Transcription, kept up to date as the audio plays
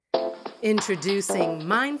Introducing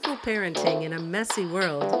Mindful Parenting in a Messy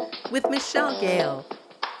World with Michelle Gale.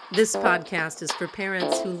 This podcast is for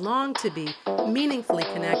parents who long to be meaningfully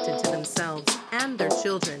connected to themselves and their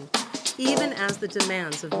children, even as the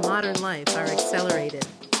demands of modern life are accelerated.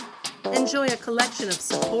 Enjoy a collection of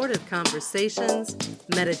supportive conversations,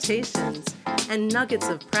 meditations, and nuggets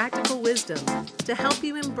of practical wisdom to help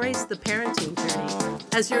you embrace the parenting journey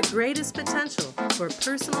as your greatest potential for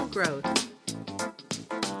personal growth.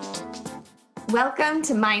 Welcome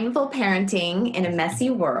to Mindful Parenting in a Messy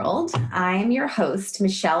World. I'm your host,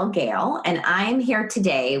 Michelle Gale, and I'm here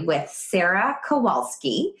today with Sarah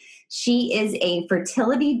Kowalski. She is a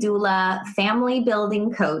fertility doula, family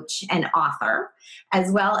building coach, and author, as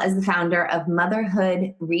well as the founder of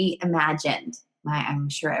Motherhood Reimagined. I'm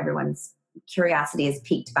sure everyone's curiosity is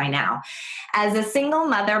piqued by now. As a single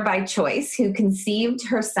mother by choice who conceived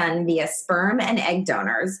her son via sperm and egg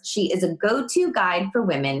donors, she is a go-to guide for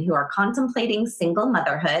women who are contemplating single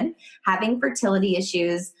motherhood, having fertility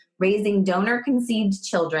issues, raising donor-conceived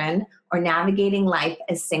children, or navigating life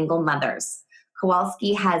as single mothers.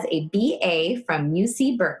 Kowalski has a BA from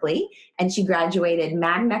UC Berkeley, and she graduated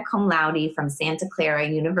magna cum laude from Santa Clara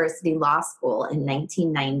University Law School in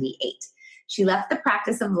 1998. She left the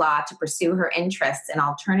practice of law to pursue her interests in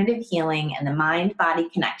alternative healing and the mind-body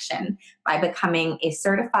connection by becoming a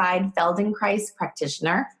certified Feldenkrais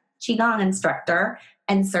practitioner, Qigong instructor,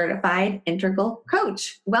 and certified integral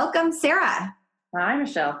coach. Welcome, Sarah. Hi,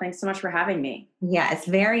 Michelle. Thanks so much for having me. Yeah, it's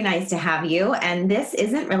very nice to have you. And this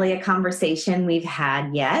isn't really a conversation we've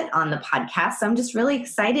had yet on the podcast, so I'm just really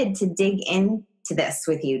excited to dig into this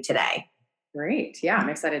with you today. Great. Yeah, I'm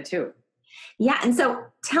excited too. Yeah. And so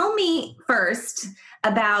tell me first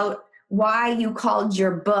about why you called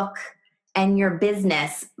your book and your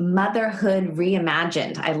business Motherhood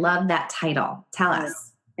Reimagined. I love that title. Tell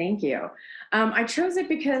us. Thank you. I chose it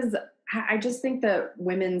because I just think that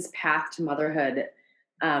women's path to motherhood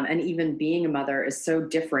and even being a mother is so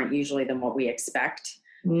different usually than what we expect.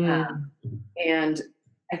 And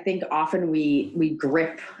I think often we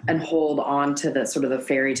grip and hold on to the sort of the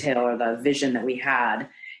fairy tale or the vision that we had,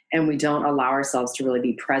 and we don't allow ourselves to really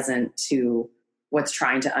be present to what's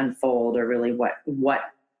trying to unfold or really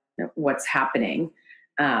what's happening.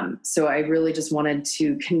 So I really just wanted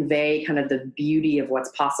to convey kind of the beauty of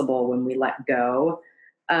what's possible when we let go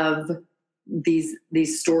of these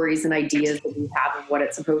stories and ideas that we have of what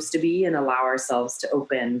it's supposed to be and allow ourselves to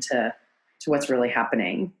open to what's really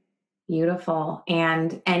happening. Beautiful.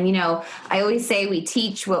 And you know, I always say we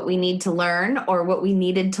teach what we need to learn or what we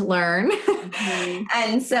needed to learn. Mm-hmm.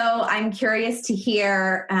 And so I'm curious to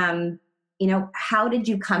hear, how did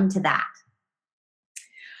you come to that?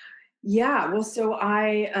 Yeah, well, so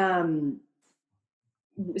I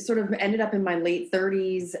sort of ended up in my late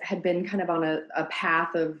 30s, had been kind of on a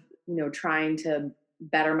path of, trying to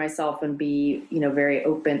better myself and be, very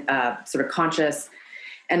open, sort of conscious,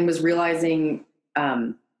 and was realizing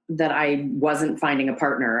that I wasn't finding a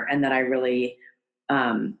partner and that I really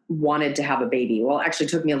wanted to have a baby. Well, it actually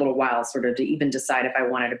took me a little while sort of to even decide if I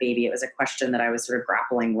wanted a baby. It was a question that I was sort of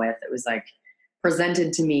grappling with. It was like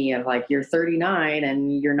presented to me of like, you're 39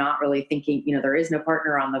 and you're not really thinking, there is no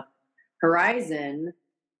partner on the horizon.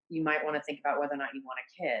 You might want to think about whether or not you want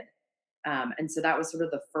a kid. And so that was sort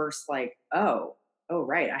of the first like, oh,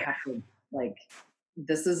 right. I have to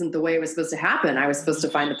this isn't the way it was supposed to happen. I was supposed to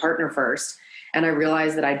find a partner first. And I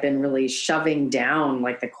realized that I'd been really shoving down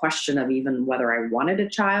like the question of even whether I wanted a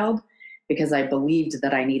child because I believed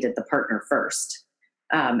that I needed the partner first.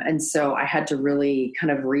 And so I had to really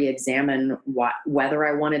kind of re-examine whether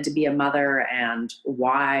I wanted to be a mother and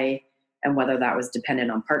why, and whether that was dependent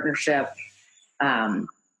on partnership, and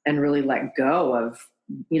really let go of,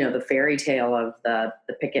 the fairy tale of the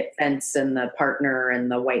picket fence and the partner and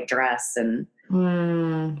the white dress and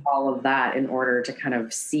all of that in order to kind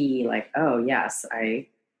of see like, oh yes, I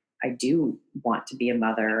do want to be a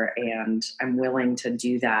mother and I'm willing to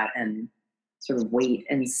do that and sort of wait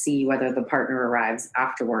and see whether the partner arrives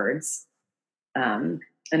afterwards. And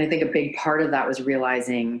I think a big part of that was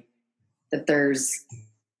realizing that there's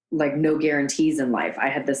like no guarantees in life. I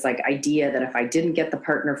had this like idea that if I didn't get the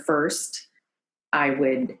partner first, I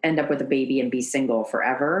would end up with a baby and be single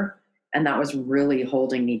forever. And that was really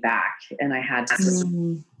holding me back. And I had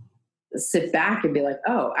to sit back and be like,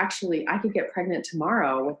 oh, actually, I could get pregnant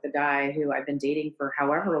tomorrow with the guy who I've been dating for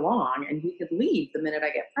however long. And he could leave the minute I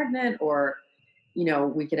get pregnant, or,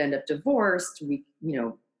 we could end up divorced.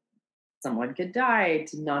 Someone could die,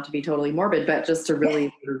 not to be totally morbid, but just to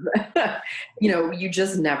really, you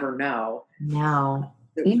just never know. No.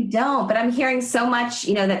 You don't, but I'm hearing so much,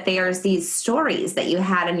 that there's these stories that you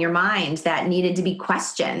had in your mind that needed to be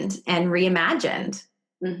questioned and reimagined.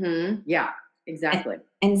 Mm-hmm. Yeah, exactly.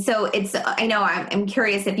 And so I'm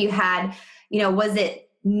curious if you had, was it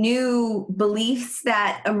new beliefs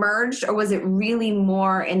that emerged, or was it really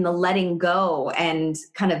more in the letting go and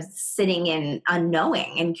kind of sitting in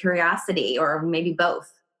unknowing and curiosity, or maybe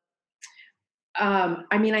both?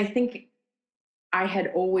 I think I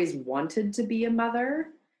had always wanted to be a mother,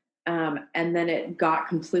 and then it got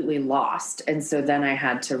completely lost. And so then I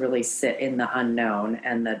had to really sit in the unknown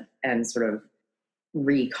and sort of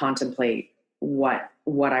recontemplate what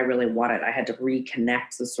I really wanted. I had to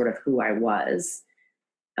reconnect to sort of who I was,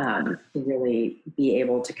 to really be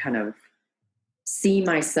able to kind of see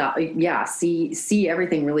myself, see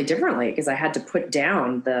everything really differently, because I had to put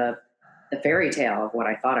down the fairy tale of what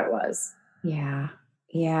I thought it was. Yeah.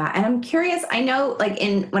 Yeah. And I'm curious, I know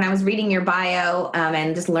when I was reading your bio,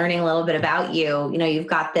 and just learning a little bit about you, you've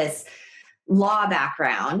got this law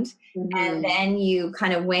background, and then you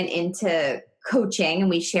kind of went into coaching, and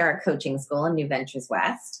we share a coaching school in New Ventures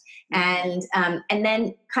West, and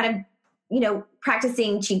then kind of,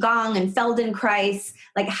 practicing Qigong and Feldenkrais.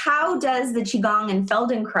 Like, how does the Qigong and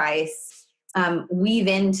Feldenkrais weave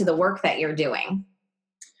into the work that you're doing?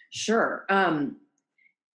 Sure.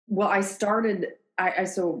 Well, I started,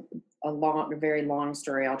 so a very long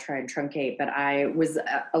story, I'll try and truncate, but I was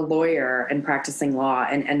a lawyer and practicing law,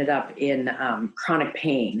 and ended up in chronic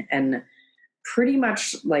pain, and pretty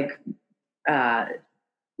much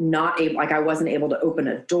not able, I wasn't able to open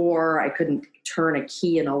a door. I couldn't turn a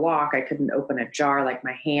key in a lock. I couldn't open a jar. Like,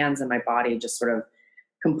 my hands and my body just sort of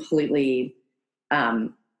completely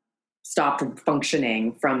stopped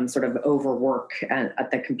functioning from sort of overwork at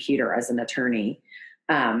the computer as an attorney.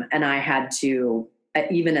 And I had to,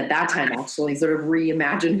 even at that time, actually sort of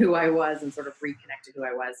reimagine who I was and sort of reconnect to who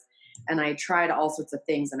I was. And I tried all sorts of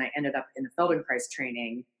things, and I ended up in the Feldenkrais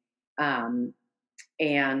training,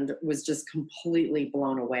 and was just completely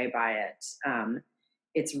blown away by it.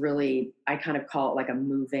 It's really, I kind of call it like a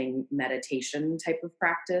moving meditation type of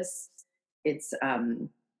practice. It's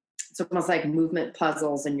almost like movement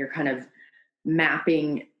puzzles, and you're kind of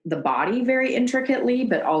mapping the body very intricately,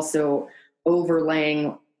 but also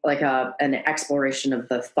overlaying like an exploration of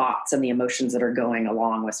the thoughts and the emotions that are going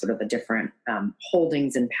along with sort of the different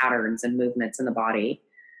holdings and patterns and movements in the body.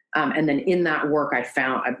 And then in that work, I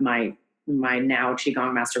found my now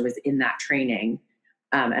Qigong master was in that training.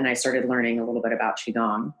 And I started learning a little bit about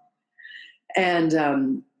Qigong.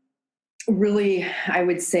 And really, I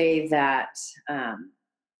would say that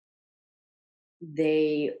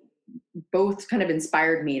they both kind of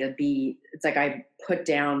inspired me to be, it's like I put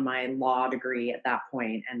down my law degree at that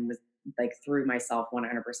point and was threw myself 100%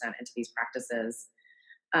 into these practices.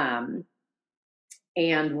 And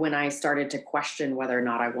when I started to question whether or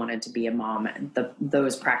not I wanted to be a mom,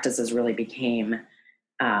 those practices really became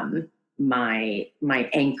my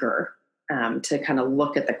anchor to kind of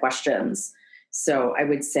look at the questions. So I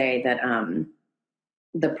would say that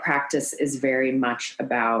the practice is very much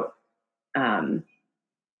about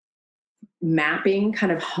mapping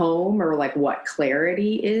kind of home, or like what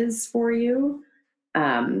clarity is for you,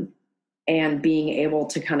 and being able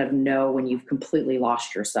to kind of know when you've completely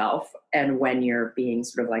lost yourself, and when you're being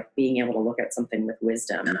sort of being able to look at something with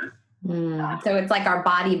wisdom. So it's like our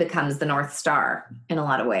body becomes the North Star in a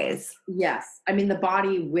lot of ways. Yes. I mean, the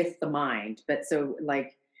body with the mind, but so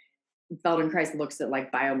Feldenkrais looks at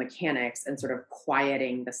biomechanics and sort of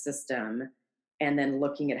quieting the system, and then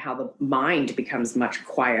looking at how the mind becomes much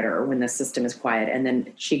quieter when the system is quiet. And then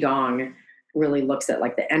Qigong really looks at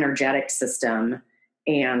the energetic system,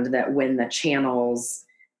 and that when the channels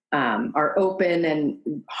are open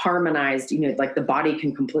and harmonized, the body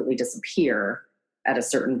can completely disappear at a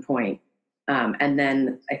certain point. And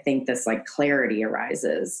then I think this clarity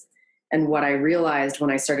arises. And what I realized when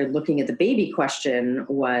I started looking at the baby question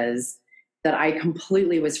was that I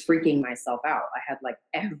completely was freaking myself out. I had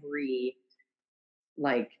every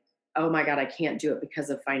oh my God, I can't do it because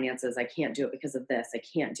of finances. I can't do it because of this. I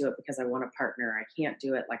can't do it because I want a partner. I can't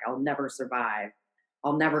do it. I'll never survive.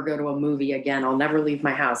 I'll never go to a movie again. I'll never leave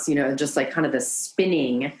my house. Just kind of the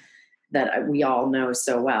spinning that we all know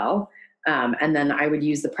so well. And then I would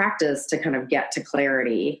use the practice to kind of get to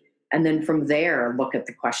clarity. And then from there, look at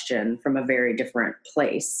the question from a very different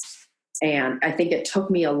place. And I think it took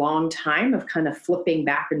me a long time of kind of flipping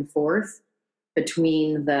back and forth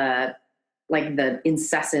between the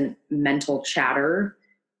incessant mental chatter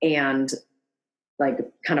and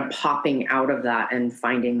kind of popping out of that and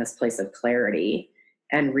finding this place of clarity,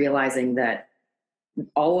 and realizing that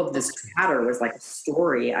all of this chatter was a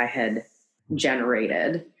story I had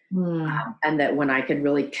generated. And that when I could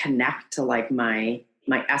really connect to like my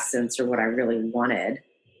essence or what I really wanted,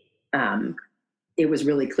 it was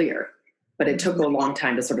really clear. But it took a long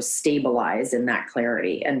time to sort of stabilize in that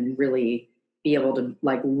clarity and really be able to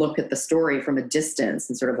like look at the story from a distance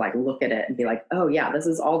and sort of like look at it and be like, oh yeah, this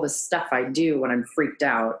is all the stuff I do when I'm freaked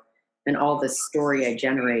out, and all this story I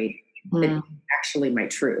generate is actually my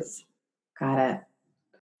truth. Got it.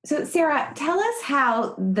 So Sarah, tell us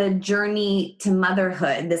how the journey to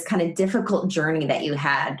motherhood, this kind of difficult journey that you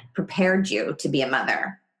had, prepared you to be a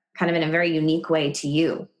mother, kind of in a very unique way to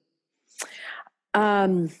you.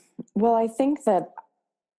 Well, I think that,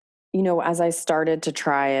 as I started to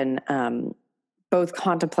try and both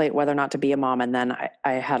contemplate whether or not to be a mom, and then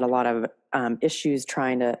I had a lot of issues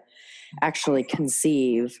trying to actually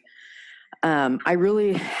conceive, I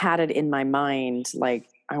really had it in my mind, like,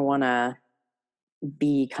 I want to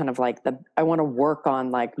be kind of like I want to work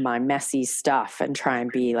on like my messy stuff and try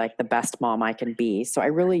and be like the best mom I can be. So I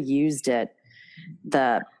really used it.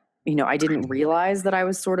 I didn't realize that I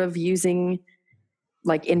was sort of using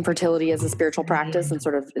like infertility as a spiritual practice, and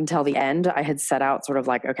sort of until the end, I had set out sort of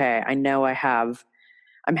like, okay, I know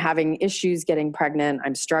I'm having issues getting pregnant,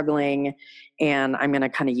 I'm struggling, and I'm going to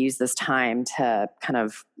kind of use this time to kind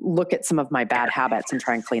of look at some of my bad habits and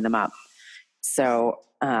try and clean them up. So,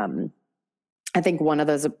 I think one of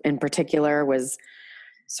those in particular was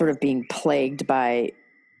sort of being plagued by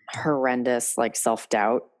horrendous like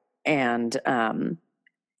self-doubt. And,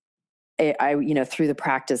 I through the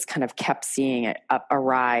practice kind of kept seeing it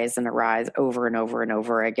arise over and over and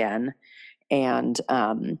over again. And,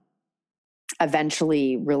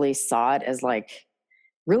 eventually really saw it as like,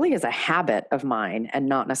 really as a habit of mine and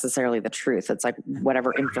not necessarily the truth. It's like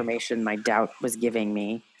whatever information my doubt was giving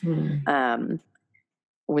me,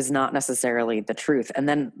 was not necessarily the truth. And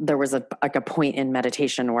then there was a point in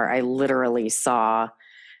meditation where I literally saw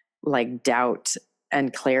like doubt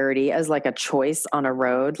and clarity as like a choice on a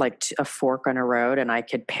road, like a fork on a road, and I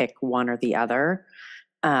could pick one or the other.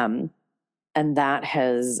 And that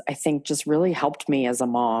has, I think, just really helped me as a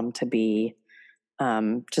mom to be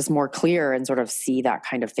just more clear and sort of see that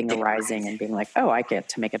kind of thing arising and being like, oh, I get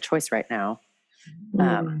to make a choice right now.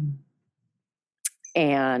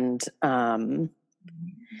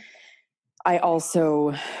 I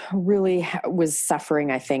also really was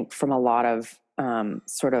suffering, I think, from a lot of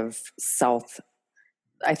sort of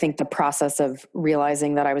I think the process of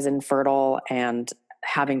realizing that I was infertile and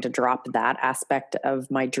having to drop that aspect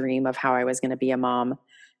of my dream of how I was going to be a mom.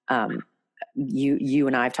 You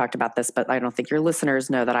and I have talked about this, but I don't think your listeners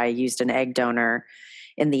know that I used an egg donor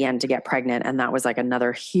in the end to get pregnant. And that was like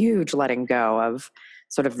another huge letting go of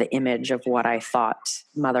sort of the image of what I thought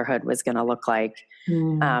motherhood was going to look like.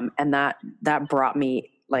 And that brought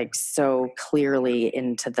me like so clearly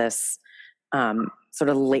into this sort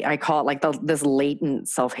of I call it like this latent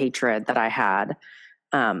self-hatred that I had,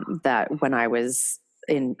 that when I was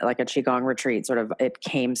in like a Qigong retreat, sort of, it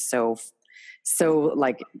came so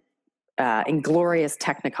like in glorious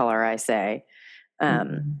technicolor, I say.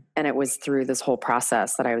 And it was through this whole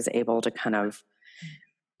process that I was able to kind of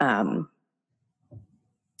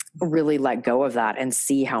really let go of that and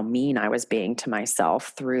see how mean I was being to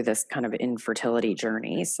myself through this kind of infertility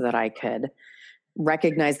journey, so that I could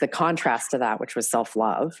recognize the contrast to that, which was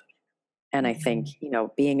self-love. And I think,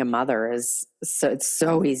 being a mother it's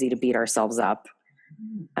so easy to beat ourselves up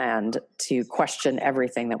and to question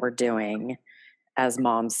everything that we're doing as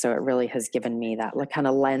moms. So it really has given me that kind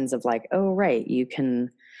of lens of like, oh, right, you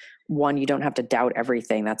don't have to doubt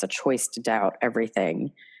everything. That's a choice to doubt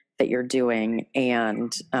everything that you're doing.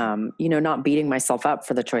 And, not beating myself up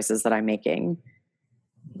for the choices that I'm making.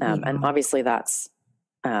 And obviously that's,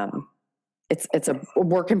 it's a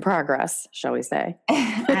work in progress, shall we say.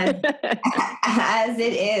 As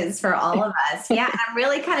it is for all of us. Yeah. I'm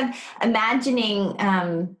really kind of imagining,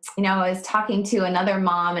 I was talking to another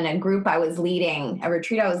mom in a group I was leading, a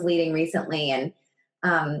retreat I was leading recently. And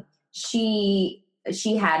she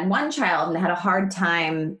had one child and had a hard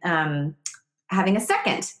time having a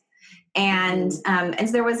second. And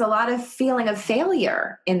so there was a lot of feeling of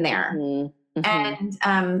failure in there. And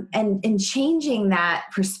changing that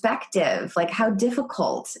perspective, like how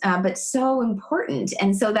difficult, but so important.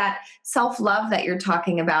 And so that self-love that you're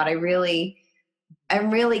talking about, I'm really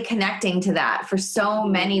connecting to that for so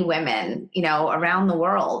many women, around the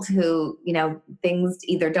world who, things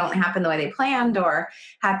either don't happen the way they planned or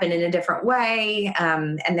happen in a different way.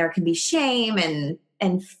 And there can be shame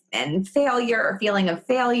and failure, or feeling of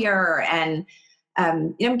failure. And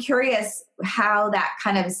I'm curious how that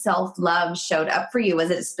kind of self-love showed up for you. Was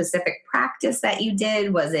it a specific practice that you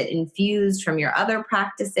did? Was it infused from your other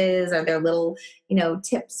practices? Are there little,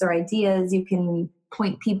 tips or ideas you can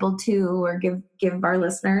point people to or give our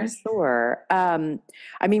listeners? Sure.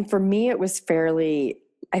 For me, it was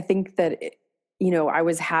I think that, I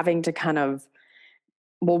was having to kind of,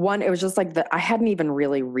 one, it was just like I hadn't even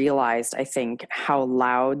really realized, I think, how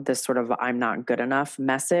loud this sort of "I'm not good enough"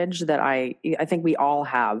 message that I think we all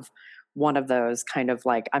have one of those kind of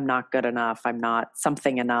like, I'm not good enough, I'm not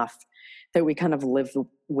something enough, that we kind of live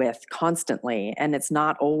with constantly. And it's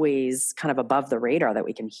not always kind of above the radar that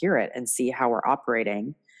we can hear it and see how we're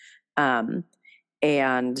operating.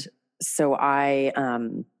 And so I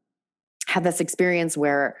had this experience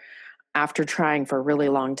where, after trying for a really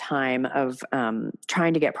long time of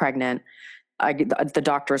trying to get pregnant, the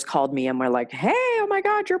doctors called me and were like, "Hey, oh my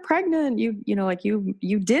God, you're pregnant! You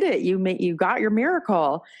did it! You got your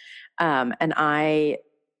miracle!" And I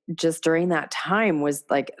just, during that time, was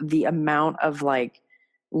like, the amount of like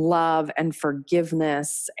love and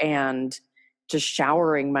forgiveness and just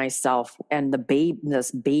showering myself and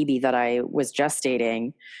this baby that I was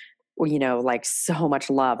gestating, like so much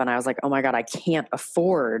love. And I was like, oh my God, I can't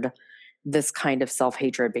afford this kind of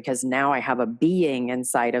self-hatred, because now I have a being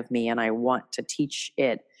inside of me and I want to teach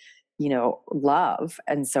it, love.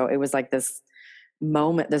 And so it was like this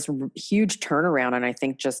moment, this huge turnaround. And I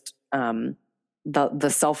think just the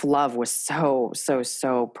self-love was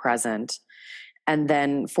so present. And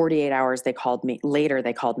then 48 hours later,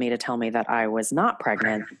 they called me to tell me that I was not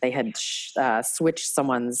pregnant. They had switched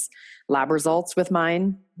someone's lab results with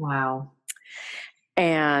mine. Wow.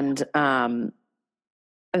 And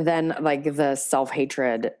then like the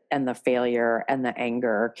self-hatred and the failure and the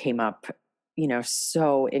anger came up,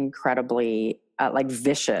 so incredibly like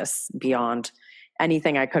vicious, beyond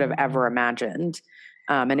anything I could have ever imagined.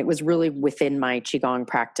 And it was really within my Qigong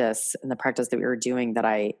practice and the practice that we were doing that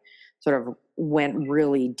I sort of went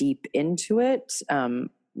really deep into it,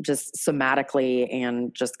 just somatically,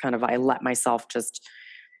 and just kind of, I let myself just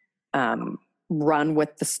run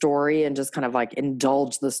with the story and just kind of like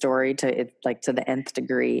indulge the story to the nth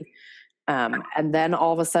degree. And then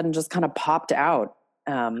all of a sudden just kind of popped out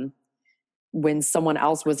when someone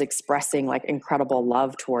else was expressing like incredible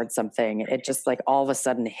love towards something. It just like all of a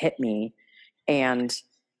sudden hit me. And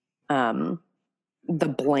the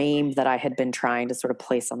blame that I had been trying to sort of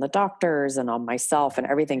place on the doctors and on myself and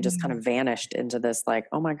everything just kind of vanished into this like,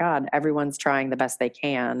 oh my God, everyone's trying the best they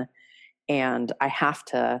can. And I have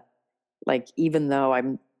to, like, even though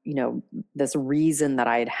I'm, this reason that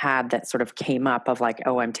I had that sort of came up of like,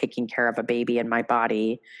 oh, I'm taking care of a baby in my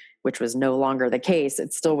body, which was no longer the case.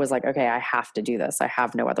 It still was like, okay, I have to do this. I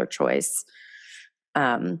have no other choice.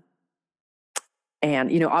 And,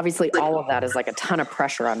 obviously all of that is like a ton of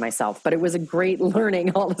pressure on myself, but it was a great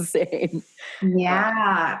learning all the same.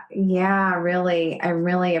 Yeah. Really. I'm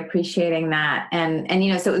really appreciating that. And,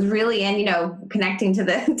 so it was really connecting to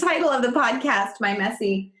the title of the podcast,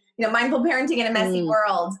 Mindful Parenting in a Messy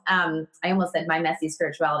World. I almost said My Messy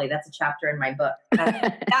Spirituality. That's a chapter in my book.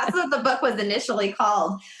 That's what the book was initially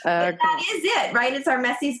called. But that is it, right? It's our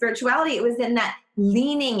messy spirituality. It was in that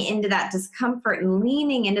leaning into that discomfort and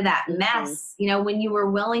leaning into that mess, when you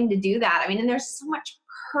were willing to do that. And there's so much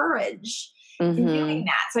courage in doing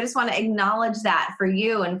that. So I just want to acknowledge that for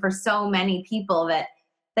you and for so many people that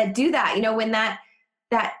do that. When that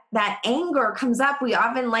anger comes up, we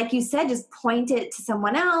often, like you said, just point it to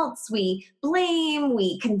someone else. We blame,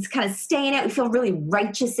 we can kind of stay in it. We feel really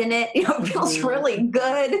righteous in it. It feels really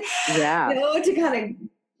good, to kind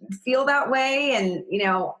of feel that way.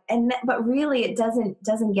 And, but really it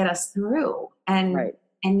doesn't get us through. And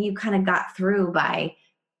you kind of got through by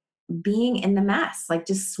being in the mess, like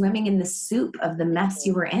just swimming in the soup of the mess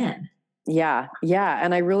you were in. Yeah.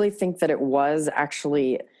 And I really think that it was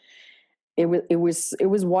actually, it was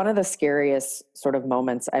one of the scariest sort of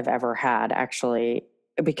moments I've ever had, actually,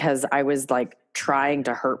 because I was like trying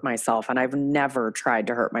to hurt myself, and I've never tried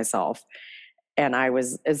to hurt myself. And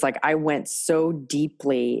it's like, I went so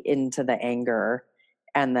deeply into the anger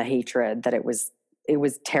and the hatred that it was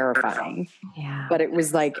terrifying. Yeah. But it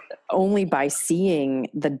was like only by seeing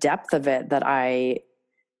the depth of it that it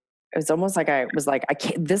was almost like I was like, I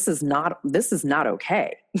can't, this is not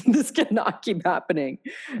okay. This cannot keep happening.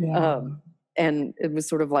 Yeah. And it was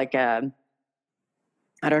sort of like I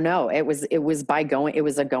don't know. It was a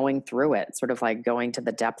going through it, sort of like going to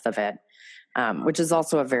the depth of it, which is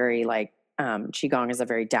also a very like, Qigong is a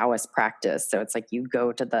very Taoist practice. So it's like you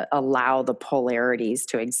go to allow the polarities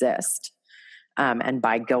to exist. And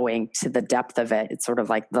by going to the depth of it, it's sort of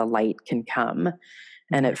like the light can come.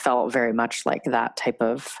 And it felt very much like that type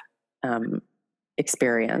of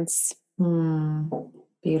experience.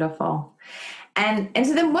 Beautiful. And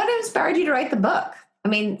so then what inspired you to write the book? I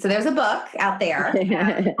mean, so there's a book out there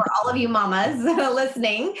for all of you mamas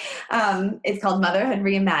listening. It's called Motherhood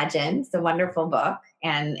Reimagined. It's a wonderful book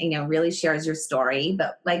and, really shares your story.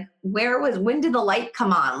 But like, when did the light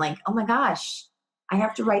come on? Like, oh my gosh, I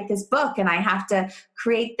have to write this book and I have to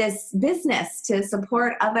create this business to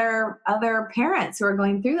support other parents who are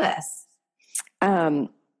going through this.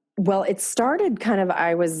 Well, it started kind of,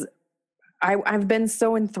 I've been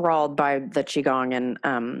so enthralled by the Qigong and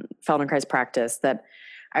Feldenkrais practice that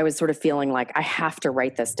I was sort of feeling like I have to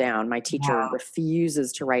write this down. My teacher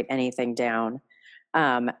refuses to write anything down.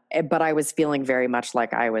 But I was feeling very much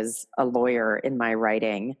like I was a lawyer in my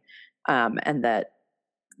writing, and that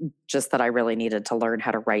I really needed to learn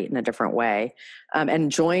how to write in a different way, and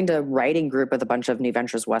joined a writing group with a bunch of New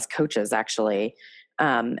Ventures West coaches, actually.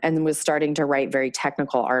 And was starting to write very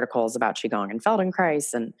technical articles about Qigong and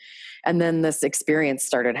Feldenkrais. And then this experience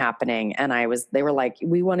started happening and they were like,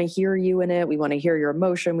 we want to hear you in it. We want to hear your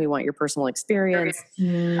emotion. We want your personal experience.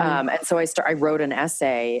 And so I wrote an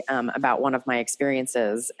essay, about one of my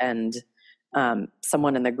experiences, and,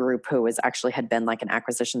 someone in the group who had been like an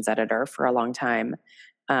acquisitions editor for a long time,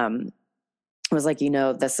 was like,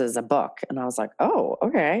 this is a book. And I was like, oh,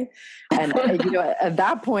 okay. And, at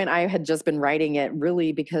that point I had just been writing it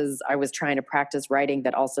really because I was trying to practice writing,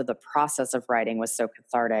 but also the process of writing was so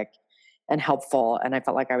cathartic and helpful. And I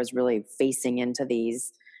felt like I was really facing into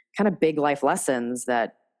these kind of big life lessons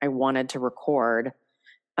that I wanted to record.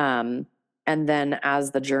 And then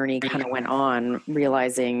as the journey kind of went on,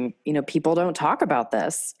 realizing, people don't talk about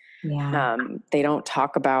this. Yeah. They don't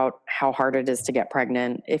talk about how hard it is to get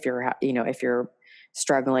pregnant. If you're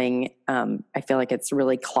struggling, I feel like it's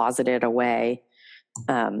really closeted away.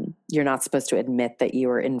 You're not supposed to admit that you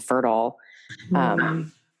are infertile.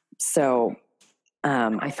 So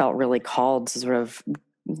I felt really called to sort of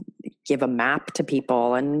give a map to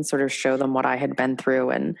people and sort of show them what I had been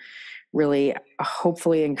through, and really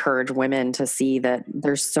hopefully encourage women to see that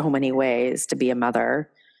there's so many ways to be a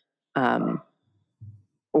mother.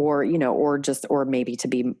 Or maybe to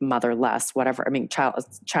be motherless, whatever. I mean,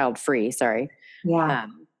 child free, sorry. Yeah.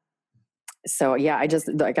 So yeah, I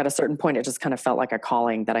at a certain point, it just kind of felt like a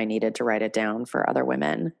calling that I needed to write it down for other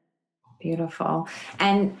women. Beautiful.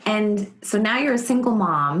 And so now you're a single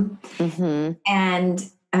mom,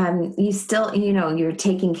 and you still, you're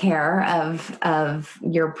taking care of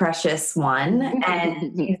your precious one,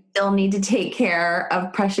 and you still need to take care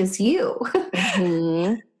of precious you.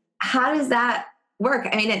 How does that work?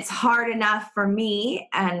 I mean, it's hard enough for me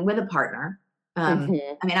and with a partner. I mean,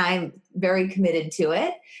 I'm very committed to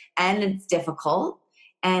it and it's difficult.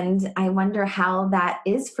 And I wonder how that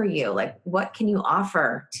is for you. Like, what can you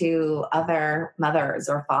offer to other mothers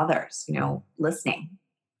or fathers, listening?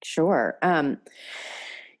 Sure.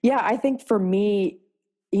 Yeah, I think for me,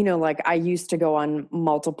 like I used to go on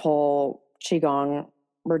multiple Qigong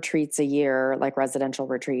retreats a year, like residential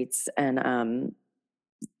retreats, and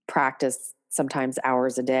practice sometimes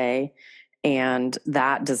hours a day. And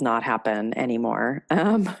that does not happen anymore.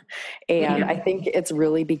 And I think it's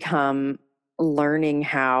really become learning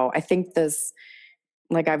how,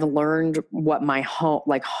 I've learned what my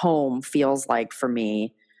home feels like for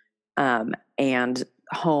me, and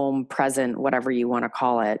home, present, whatever you want to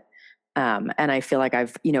call it. And I feel like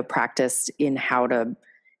I've, practiced in how to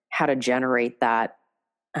generate that,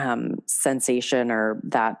 sensation or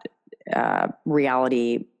that,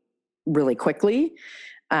 reality really quickly.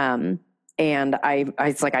 And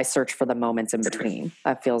it's like I search for the moments in between.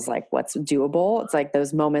 That feels like what's doable. It's like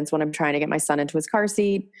those moments when I'm trying to get my son into his car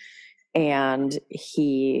seat and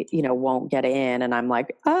he, won't get in, and I'm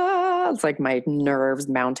like, it's like my nerves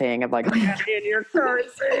mounting of like, get in your car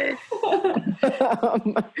seat.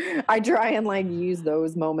 I try and use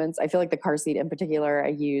those moments. I feel like the car seat in particular I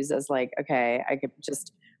use as okay, I could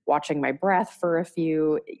just watching my breath for a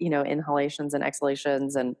few, inhalations and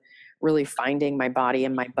exhalations, and really finding my body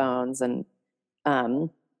and my bones, and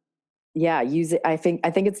use it. I think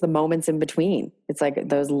it's the moments in between. It's like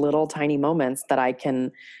those little tiny moments that I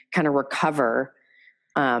can kind of recover,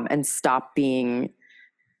 and stop being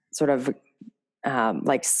sort of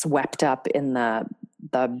swept up in the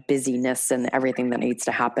busyness and everything that needs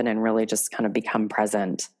to happen, and really just kind of become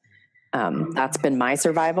present. That's been my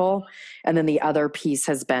survival. And then the other piece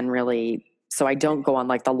has been really, so I don't go on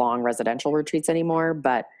the long residential retreats anymore,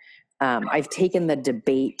 but I've taken the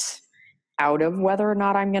debate out of whether or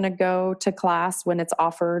not I'm going to go to class when it's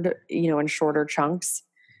offered, in shorter chunks.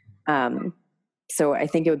 So I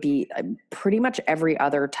think it would be pretty much every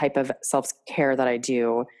other type of self-care that I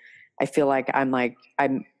do. I feel like I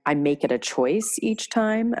make it a choice each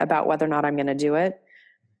time about whether or not I'm going to do it.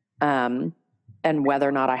 And whether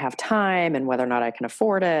or not I have time and whether or not I can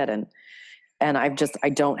afford it. And I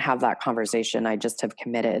don't have that conversation. I just have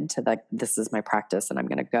committed to this is my practice and I'm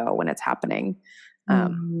going to go when it's happening.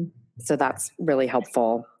 So that's really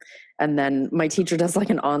helpful. And then my teacher does like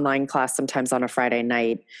an online class sometimes on a Friday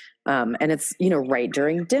night. And it's, right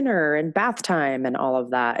during dinner and bath time and all of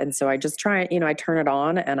that. And so I just try, I turn it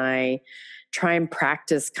on and I try and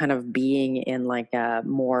practice kind of being in like a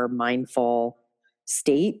more mindful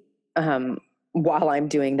state while I'm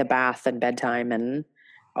doing the bath and bedtime and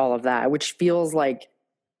all of that, which feels like,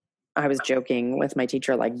 I was joking with my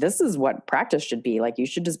teacher, like, this is what practice should be. Like, you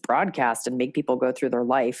should just broadcast and make people go through their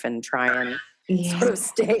life and try and sort of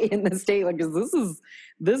stay in the state. Like, this is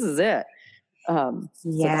it. Well,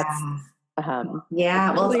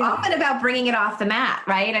 Really, it's often about bringing it off the mat,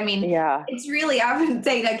 right? I mean, it's really, I would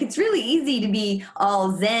say, like, it's really easy to be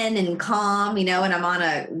all zen and calm, and I'm on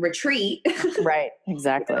a retreat. Right.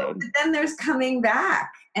 Exactly. But then there's coming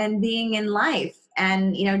back and being in life.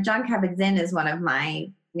 And, Jon Kabat-Zinn is one of my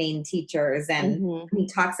main teachers, and he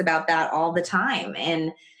talks about that all the time.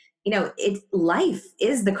 And, life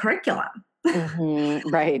is the curriculum.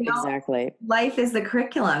 Right. Exactly. Life is the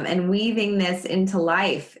curriculum, and weaving this into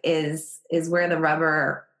life is where the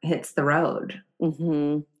rubber hits the road.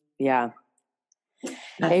 Yeah.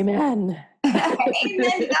 Amen. Amen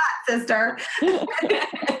to that, sister.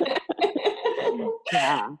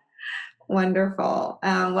 Yeah. Wonderful.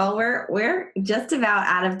 Well, we're just about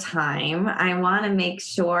out of time. I want to make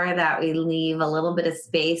sure that we leave a little bit of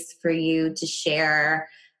space for you to share.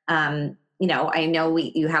 I know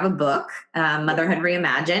you have a book, Motherhood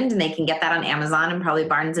Reimagined, and they can get that on Amazon and probably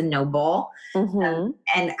Barnes and Noble.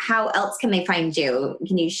 And how else can they find you?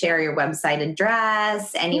 Can you share your website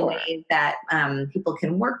address? Any way that people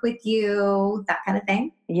can work with you? That kind of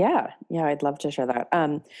thing. Yeah, I'd love to share that.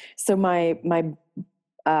 So my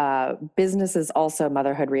business is also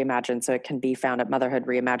Motherhood Reimagined, so it can be found at Motherhood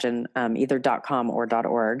Reimagined, either .com or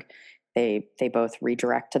 .org. They both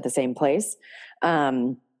redirect to the same place.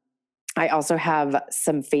 I also have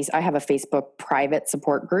I have a Facebook private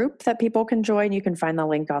support group that people can join. You can find the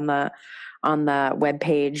link on the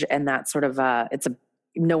webpage, and that's sort of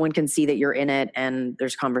no one can see that you're in it, and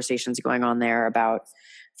there's conversations going on there about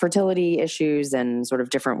fertility issues and sort of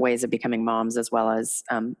different ways of becoming moms, as well as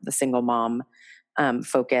the single mom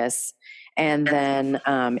focus. And then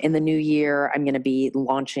in the new year, I'm going to be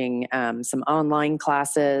launching some online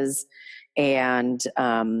classes and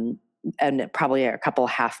probably a couple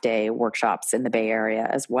half-day workshops in the Bay Area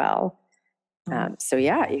as well. So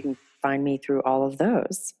you can find me through all of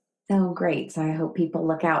those. So great. So I hope people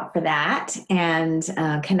look out for that and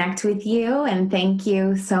connect with you. And thank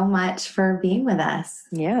you so much for being with us.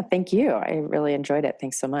 Yeah, thank you. I really enjoyed it.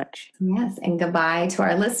 Thanks so much. Yes. And goodbye to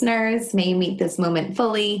our listeners. May you meet this moment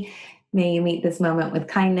fully. May you meet this moment with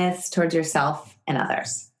kindness towards yourself and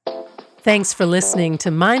others. Thanks for listening to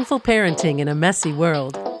Mindful Parenting in a Messy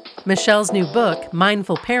World. Michelle's new book,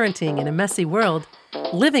 Mindful Parenting in a Messy World,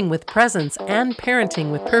 Living with Presence and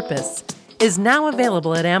Parenting with Purpose, is now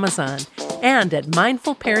available at Amazon and at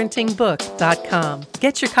mindfulparentingbook.com.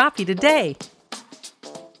 Get your copy today.